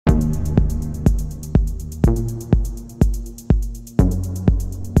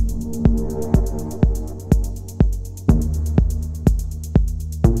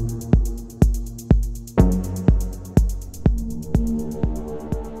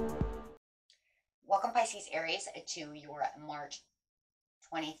Pisces, Aries to your March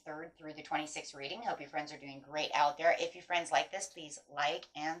 23rd through the 26th reading. Hope your friends are doing great out there. If your friends like this, please like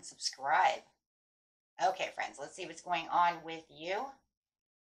and subscribe. Okay, friends, let's see what's going on with you.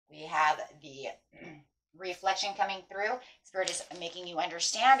 We have the reflection coming through. Spirit is making you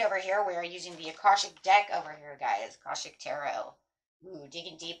understand over here. We are using the Akashic deck over here, guys. Akashic Tarot. Ooh,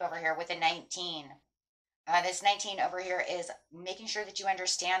 digging deep over here with a 19. This 19 over here is making sure that you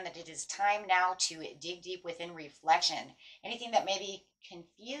understand that it is time now to dig deep within reflection. Anything that may be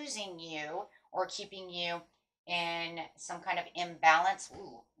confusing you or keeping you in some kind of imbalance,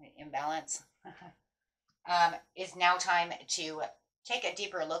 is now time to take a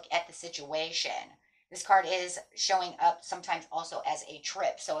deeper look at the situation. This card is showing up sometimes also as a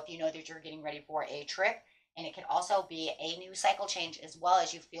trip. So if you know that you're getting ready for a trip, and it can also be a new cycle change as well,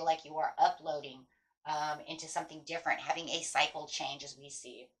 as you feel like you are uploading into something different, having a cycle change, as we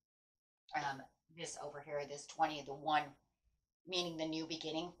see this over here, this 20, the 1 meaning the new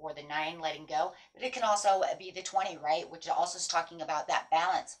beginning, for the 9 letting go, but it can also be the 20, right, which also is talking about that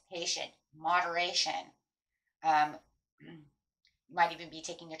balance, patient, moderation. You might even be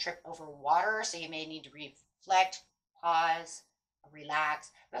taking a trip over water, so you may need to reflect, pause,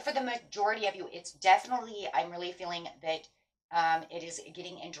 relax. But for the majority of you, it's definitely, I'm really feeling that it is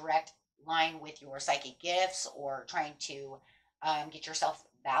getting in direct line with your psychic gifts, or trying to get yourself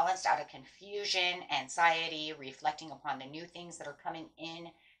balanced out of confusion, anxiety, reflecting upon the new things that are coming in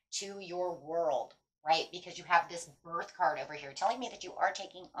to your world, right? Because you have this birth card over here telling me that you are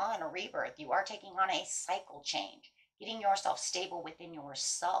taking on a rebirth. You are taking on a cycle change, getting yourself stable within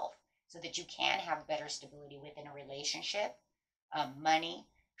yourself so that you can have better stability within a relationship, money,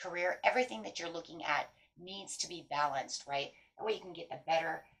 career. Everything that you're looking at needs to be balanced, right? That way you can get the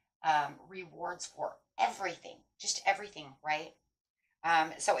better rewards for everything, just everything, right?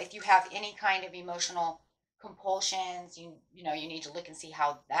 So if you have any kind of emotional compulsions, you need to look and see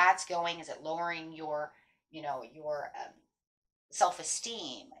how that's going. Is it lowering your, your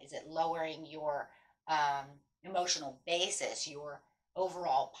self-esteem? Is it lowering your emotional basis, your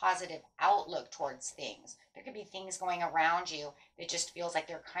overall positive outlook towards things? There could be things going around you that just feels like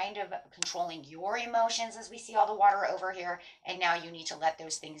they're kind of controlling your emotions, as we see all the water over here, and now you need to let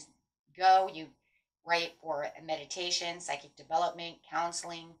those things go. You right for meditation, psychic development,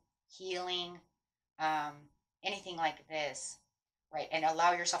 counseling, healing, anything like this, right? And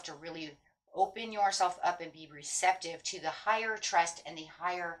allow yourself to really open yourself up and be receptive to the higher trust and the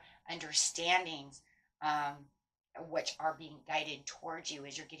higher understandings, which are being guided towards you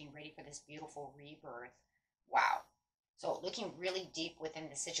as you're getting ready for this beautiful rebirth. Wow. So looking really deep within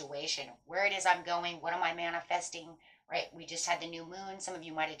the situation, where it is I'm going, what am I manifesting, right? We just had the new moon. Some of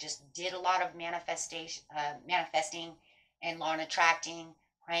you might have just did a lot of manifesting and law and attracting,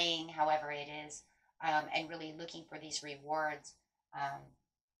 praying, however it is, and really looking for these rewards.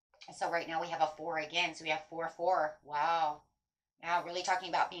 So right now we have a 4 again. So we have 4-4. Wow. Now really talking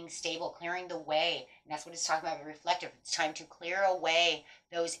about being stable, clearing the way. And that's what it's talking about, reflective. It's time to clear away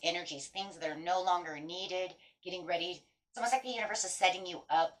those energies, things that are no longer needed, getting ready. It's almost like the universe is setting you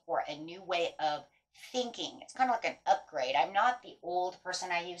up for a new way of thinking. It's kind of like an upgrade. I'm not the old person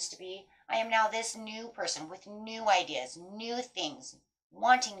I used to be. I am now this new person with new ideas, new things,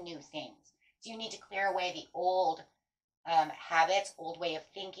 wanting new things. So you need to clear away the old habits, old way of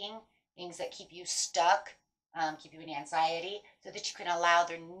thinking, things that keep you stuck, keep you in anxiety, so that you can allow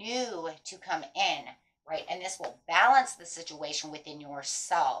the new to come in, right? And this will balance the situation within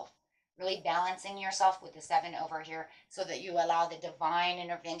yourself. Really balancing yourself with the 7 over here, so that you allow the divine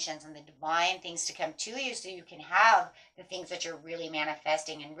interventions and the divine things to come to you, so you can have the things that you're really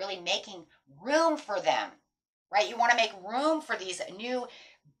manifesting and really making room for them, right? You want to make room for these new,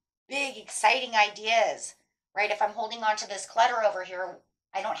 big, exciting ideas, right? If I'm holding on to this clutter over here,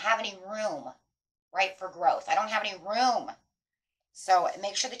 I don't have any room, right, for growth. I don't have any room. So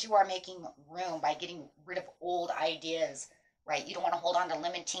make sure that you are making room by getting rid of old ideas, right? You don't want to hold on to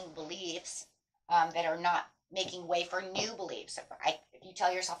limiting beliefs that are not making way for new beliefs. If you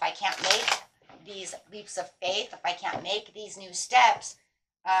tell yourself, I can't make these leaps of faith, if I can't make these new steps,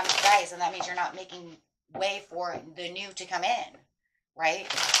 guys, and that means you're not making way for the new to come in, right?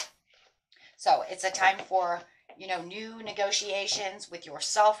 So it's a time for, new negotiations with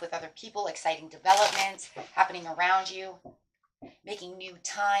yourself, with other people, exciting developments happening around you, making new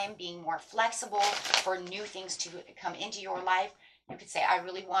time, being more flexible for new things to come into your life. You could say, I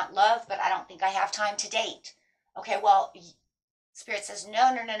really want love, but I don't think I have time to date. Okay, well, Spirit says,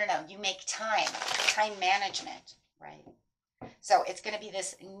 no. You make time management, right? So it's going to be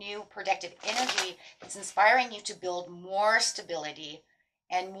this new productive energy that's inspiring you to build more stability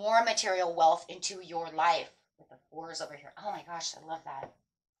and more material wealth into your life with the fours over here. Oh my gosh, I love that.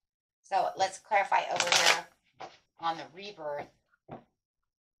 So let's clarify over here on the rebirth.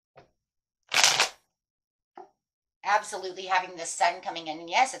 Absolutely having the sun coming in. And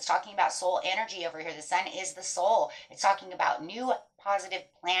yes, it's talking about soul energy over here. The sun is the soul. It's talking about new positive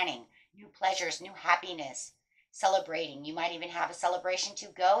planning, new pleasures, new happiness, celebrating. You might even have a celebration to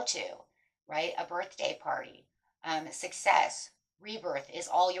go to, right? A birthday party, success, rebirth is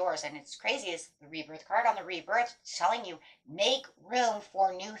all yours. And it's crazy is the rebirth card on the rebirth telling you make room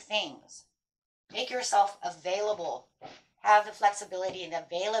for new things. Make yourself available. Have the flexibility and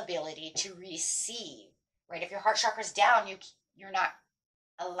availability to receive. Right? If your heart chakra's down, you're not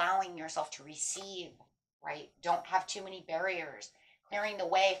allowing yourself to receive, right? Don't have too many barriers. Clearing the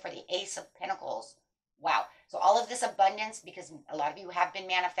way for the Ace of Pentacles. Wow. So all of this abundance, because a lot of you have been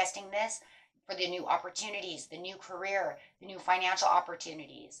manifesting this for the new opportunities, the new career, the new financial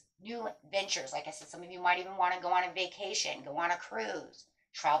opportunities, new ventures. Like I said, some of you might even want to go on a vacation, go on a cruise,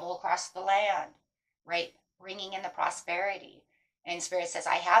 travel across the land, right? Bringing in the prosperity. And Spirit says,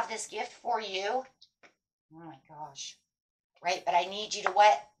 I have this gift for you. Oh my gosh. Right? But I need you to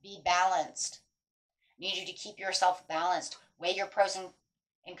what? Be balanced. I need you to keep yourself balanced. Weigh your pros and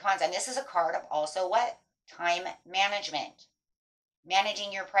cons. And this is a card of also what? Time management.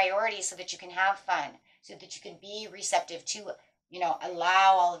 Managing your priorities so that you can have fun, so that you can be receptive to,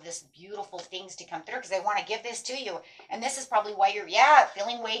 allow all of this beautiful things to come through because they want to give this to you. And this is probably why you're,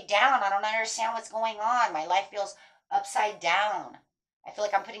 feeling weighed down. I don't understand what's going on. My life feels upside down. I feel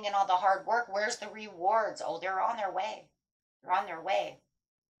like I'm putting in all the hard work. Where's the rewards? Oh, they're on their way. They're on their way.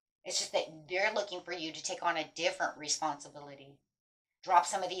 It's just that they're looking for you to take on a different responsibility. Drop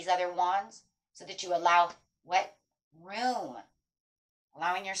some of these other wands so that you allow what? Room.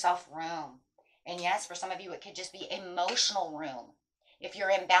 Allowing yourself room. And yes, for some of you, it could just be emotional room. If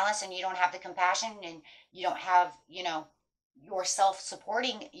you're imbalanced and you don't have the compassion and you don't have, yourself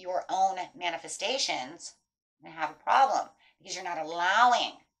supporting your own manifestations, you're going to have a problem. Because you're not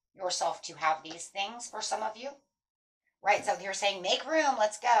allowing yourself to have these things for some of you. Right? So you're saying, make room,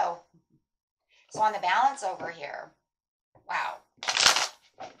 let's go. So on the balance over here, wow.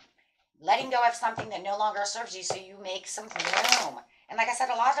 Letting go of something that no longer serves you so you make some room. And like I said,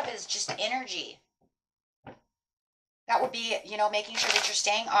 a lot of it is just energy. That would be, making sure that you're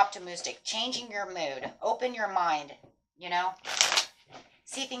staying optimistic, changing your mood, open your mind,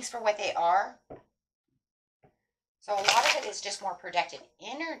 see things for what they are. So a lot of it is just more protected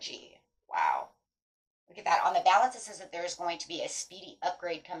energy. Wow. Look at that. On the balance, it says that there's going to be a speedy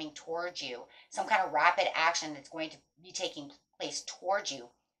upgrade coming towards you. Some kind of rapid action that's going to be taking place towards you.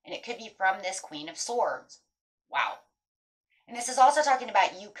 And it could be from this Queen of Swords. Wow. And this is also talking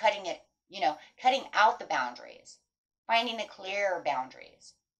about you cutting it, cutting out the boundaries. Finding the clear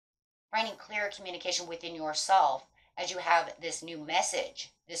boundaries. Finding clear communication within yourself as you have this new message.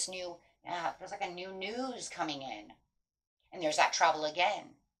 This new, there's like a new news coming in. And there's that travel again.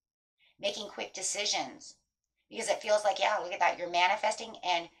 Making quick decisions. Because it feels like, look at that. You're manifesting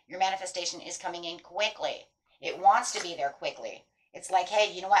and your manifestation is coming in quickly. It wants to be there quickly. It's like,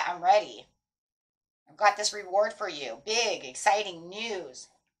 hey, you know what? I'm ready. I've got this reward for you. Big, exciting news.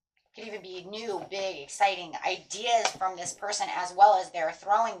 Could even be new, big, exciting ideas from this person as well as they're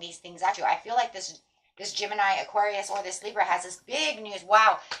throwing these things at you. I feel like this Gemini, Aquarius, or this Libra has this big news.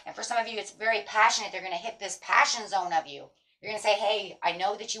 Wow. And for some of you, it's very passionate. They're going to hit this passion zone of you. You're going to say, hey, I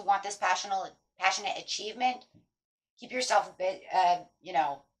know that you want this passionate achievement. Keep yourself,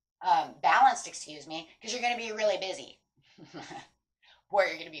 balanced, because you're going to be really busy. Boy,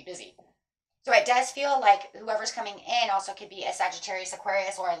 you're going to be busy. So it does feel like whoever's coming in also could be a Sagittarius,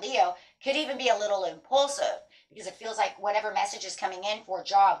 Aquarius, or a Leo. Could even be a little impulsive because it feels like whatever message is coming in for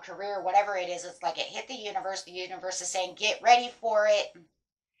job, career, whatever it is, it's like it hit the universe. The universe is saying, get ready for it.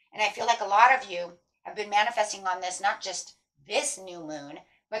 And I feel like a lot of you have been manifesting on this, not just this new moon,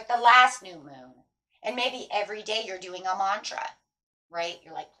 but the last new moon. And maybe every day you're doing a mantra, right?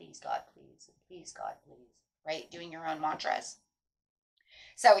 You're like, please, God, please, please, God, please, right? Doing your own mantras.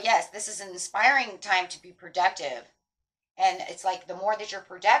 So yes, this is an inspiring time to be productive. And it's like the more that you're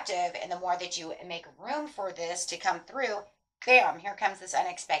productive and the more that you make room for this to come through, bam, here comes this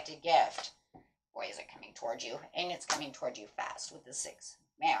unexpected gift. Boy, is it coming towards you. And it's coming towards you fast with the 6.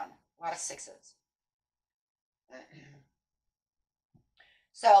 Man, a lot of 6s.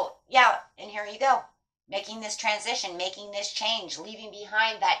 So yeah, and here you go. Making this transition, making this change, leaving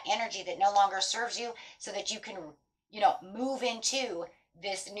behind that energy that no longer serves you so that you can, move into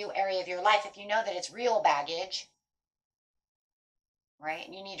this new area of your life. If you know that it's real baggage, right?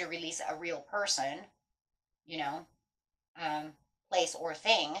 You need to release a real person, place, or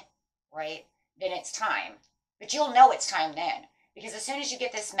thing, right, then it's time. But you'll know it's time then. Because as soon as you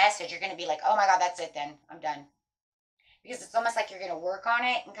get this message, you're going to be like, oh my God, that's it then. I'm done. Because it's almost like you're going to work on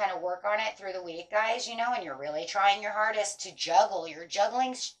it and kind of work on it through the week, guys, you know, and you're really trying your hardest to juggle. You're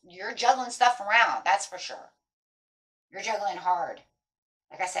juggling stuff around. That's for sure. You're juggling hard.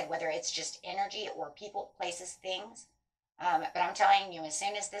 Like I said, whether it's just energy or people, places, things. But I'm telling you, as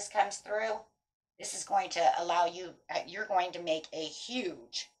soon as this comes through, this is going to allow you, you're going to make a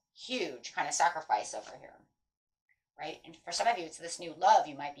huge, huge kind of sacrifice over here, right? And for some of you, it's this new love.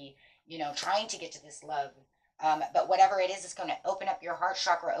 You might be, you know, trying to get to this love. But whatever it is, it's going to open up your heart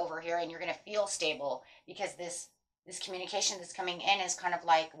chakra over here, and you're going to feel stable because this communication that's coming in is kind of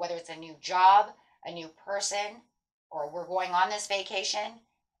like whether it's a new job, a new person, or we're going on this vacation,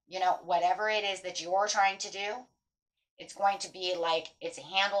 you know, whatever it is that you're trying to do, it's going to be like it's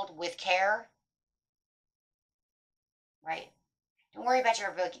handled with care, right? Don't worry about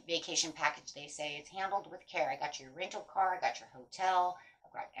your vacation package, they say. It's handled with care. I got your rental car, I got your hotel,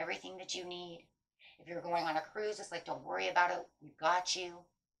 I've got everything that you need. If you're going on a cruise, it's like, don't worry about it. We've got you,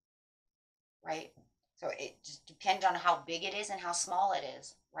 right? So it just depends on how big it is and how small it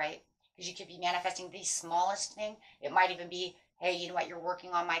is, right? Because you could be manifesting the smallest thing. It might even be, hey, you know what? You're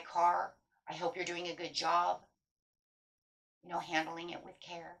working on my car. I hope you're doing a good job. You know, handling it with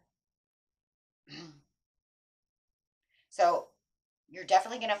care. So you're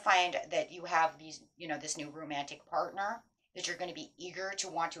definitely going to find that you have these, you know, this new romantic partner, that you're going to be eager to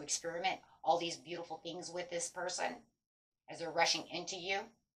want to experiment all these beautiful things with this person as they're rushing into you,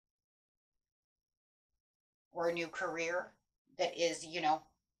 or a new career that is, you know,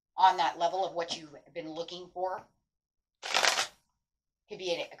 on that level of what you've been looking for. Could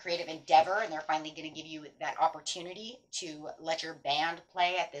be a creative endeavor, and they're finally going to give you that opportunity to let your band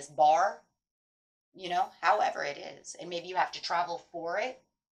play at this bar, you know, however it is. And maybe you have to travel for it.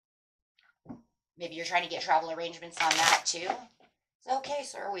 Maybe you're trying to get travel arrangements on that too. It's okay,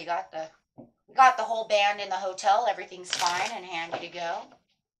 sir. We got the whole band in the hotel. Everything's fine and handy to go,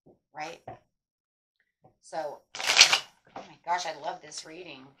 right? So, oh my gosh, I love this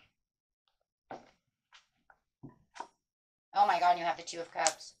reading. Oh my God, you have the Two of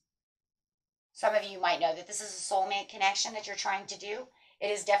Cups. Some of you might know that this is a soulmate connection that you're trying to do.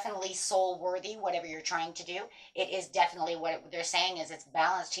 It is definitely soul worthy, whatever you're trying to do. It is definitely what they're saying is it's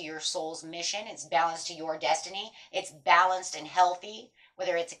balanced to your soul's mission. It's balanced to your destiny. It's balanced and healthy,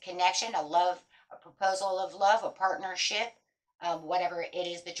 whether it's a connection, a love, a proposal of love, a partnership, whatever it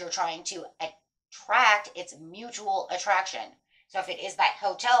is that you're trying to attract, it's mutual attraction. So if it is that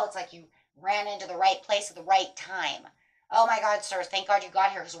hotel, it's like you ran into the right place at the right time. Oh my God, sir, thank God you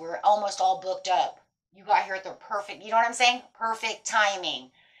got here because we're almost all booked up. You got here at the perfect, you know what I'm saying? Perfect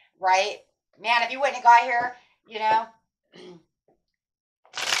timing, right? Man, if you wouldn't have got here, you know,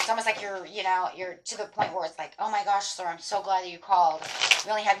 it's almost like you're to the point where it's like, oh my gosh, sir, I'm so glad that you called.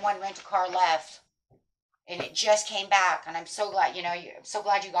 We only had one rental car left and it just came back. And I'm so glad, you know, I'm so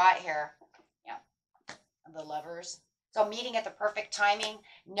glad you got here. Yeah. The Lovers. So meeting at the perfect timing,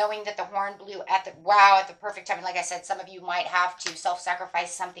 knowing that the horn blew at the perfect timing. Like I said, some of you might have to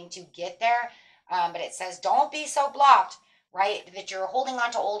self-sacrifice something to get there. But it says, don't be so blocked, right, that you're holding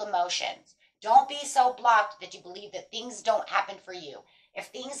on to old emotions. Don't be so blocked that you believe that things don't happen for you. If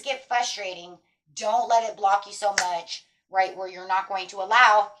things get frustrating, don't let it block you so much, right, where you're not going to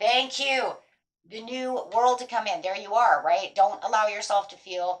allow, thank you, the new world to come in. There you are, right? Don't allow yourself to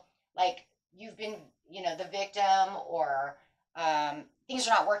feel like you've been, you know, the victim, or things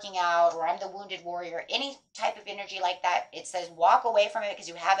are not working out, or I'm the wounded warrior, any type of energy like that. It says walk away from it because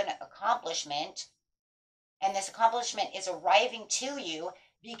you have an accomplishment, and this accomplishment is arriving to you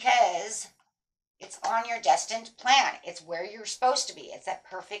because it's on your destined plan. It's where you're supposed to be. It's that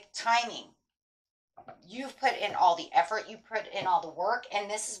perfect timing. You've put in all the effort, you put in all the work, and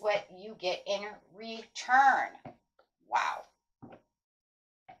this is what you get in return. Wow.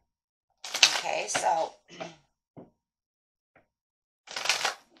 Okay, so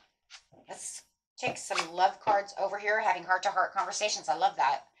let's take some love cards over here, having heart-to-heart conversations. I love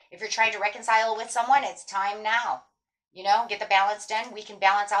that. If you're trying to reconcile with someone, it's time now. You know, get the balance done. We can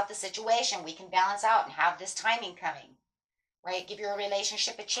balance out the situation. We can balance out and have this timing coming, right? Give your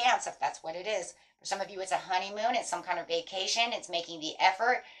relationship a chance if that's what it is. For some of you, it's a honeymoon. It's some kind of vacation. It's making the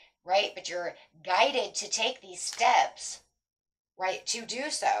effort, right? But you're guided to take these steps, right, to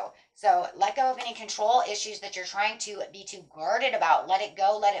do so. So let go of any control issues that you're trying to be too guarded about. Let it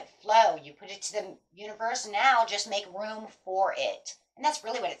go, let it flow. You put it to the universe now, just make room for it. And that's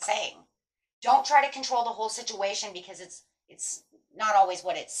really what it's saying. Don't try to control the whole situation because it's not always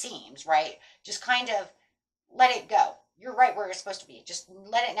what it seems, right? Just kind of let it go. You're right where you're supposed to be. Just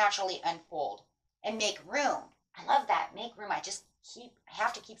let it naturally unfold and make room. I love that. Make room. I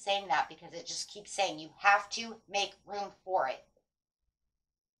have to keep saying that because it just keeps saying you have to make room for it.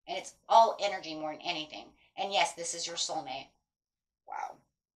 And it's all energy more than anything. And yes, this is your soulmate. Wow.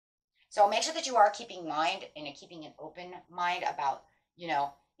 So make sure that you are keeping mind and keeping an open mind about,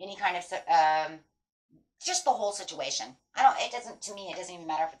 any kind of, just the whole situation. To me, it doesn't even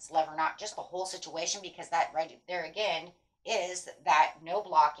matter if it's love or not, just the whole situation, because that right there again is that no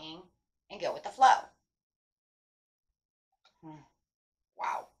blocking and go with the flow.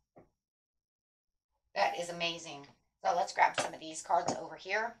 Wow. That is amazing. So let's grab some of these cards over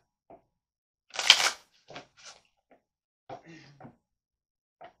here.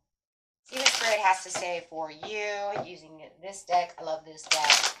 See what Spirit has to say for you using this deck. I love this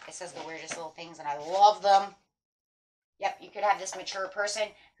deck. It says the weirdest little things, and I love them. Yep, you could have this mature person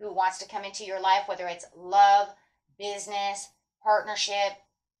who wants to come into your life, whether it's love, business, partnership,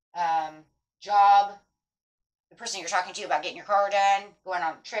 job, the person you're talking to about getting your car done, going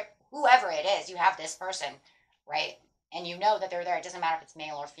on a trip, whoever it is, you have this person, right? And you know that they're there. It doesn't matter if it's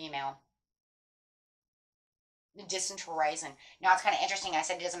male or female. The distant horizon. Now, it's kind of interesting. I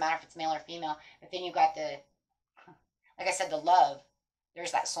said it doesn't matter if it's male or female, but then you got like I said, the love.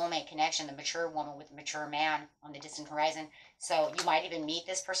 There's that soulmate connection, the mature woman with the mature man on the distant horizon. So you might even meet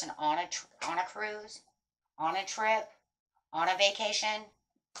this person on a cruise, on a trip, on a vacation,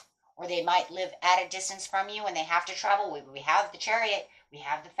 or they might live at a distance from you and they have to travel. We have the chariot. We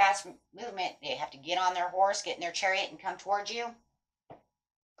have the fast movement. They have to get on their horse, get in their chariot, and come towards you.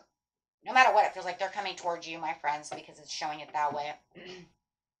 No matter what, it feels like they're coming towards you, my friends, because it's showing it that way.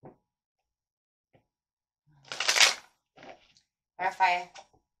 Clarify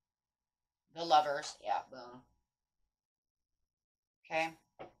the lovers. Yeah, boom. Okay.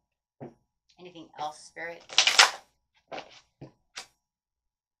 Anything else, Spirit?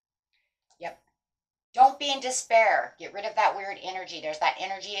 Yep. Don't be in despair. Get rid of that weird energy. There's that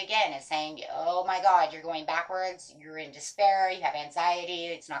energy again. It's saying, oh my God, you're going backwards. You're in despair. You have anxiety.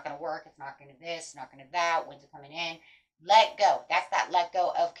 It's not going to work. It's not going to this. It's not going to that. When's it coming in? Let go. That's that let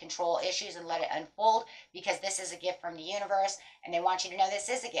go of control issues and let it unfold, because this is a gift from the universe, and they want you to know this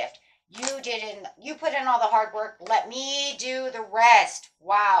is a gift. You put in all the hard work. Let me do the rest.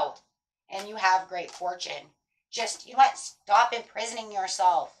 Wow. And you have great fortune. Just, stop imprisoning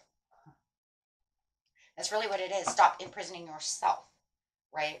yourself. That's really what it is. Stop imprisoning yourself,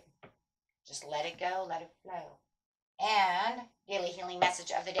 right? Just let it go, let it flow. And daily healing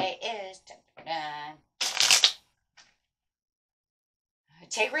message of the day is,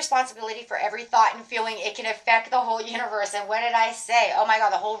 take responsibility for every thought and feeling. It can affect the whole universe. And what did I say? Oh my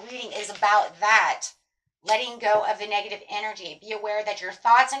God, the whole reading is about that. Letting go of the negative energy. Be aware that your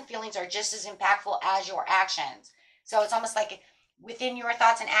thoughts and feelings are just as impactful as your actions. So it's almost like within your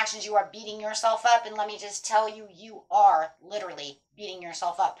thoughts and actions, you are beating yourself up. And let me just tell you, you are literally beating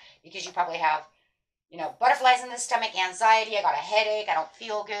yourself up, because you probably have, butterflies in the stomach, anxiety. I got a headache. I don't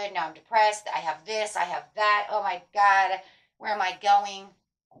feel good. Now I'm depressed. I have this. I have that. Oh my God. Where am I going?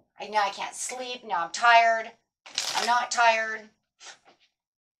 I can't sleep. Now I'm tired. I'm not tired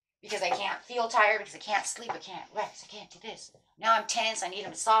because I can't feel tired, because I can't sleep. I can't rest. I can't do this. Now I'm tense. I need a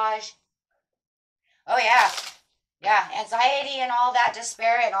massage. Oh yeah. Yeah, anxiety and all that,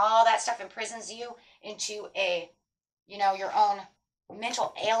 despair and all that stuff imprisons you into your own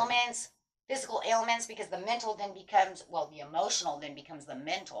mental ailments, physical ailments, because the mental then becomes, the emotional then becomes the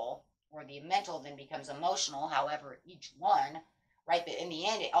mental, or the mental then becomes emotional, however, each one, right? But in the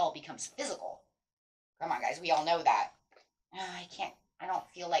end, it all becomes physical. Come on, guys, we all know that. I don't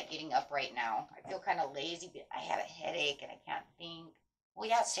feel like getting up right now. I feel kind of lazy, but I have a headache and I can't think. Well,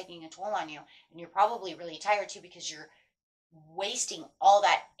 yeah, it's taking a toll on you. And you're probably really tired too, because you're wasting all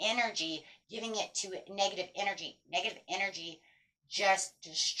that energy, giving it to negative energy. Negative energy just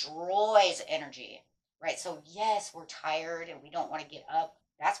destroys energy, right? So yes, we're tired and we don't want to get up.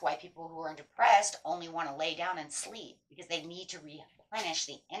 That's why people who are depressed only want to lay down and sleep, because they need to replenish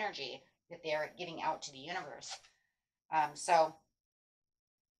the energy that they're giving out to the universe.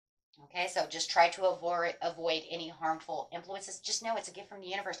 Okay, so just try to avoid any harmful influences. Just know it's a gift from the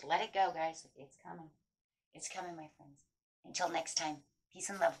universe. Let it go, guys. It's coming. It's coming, my friends. Until next time, peace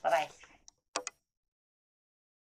and love. Bye-bye.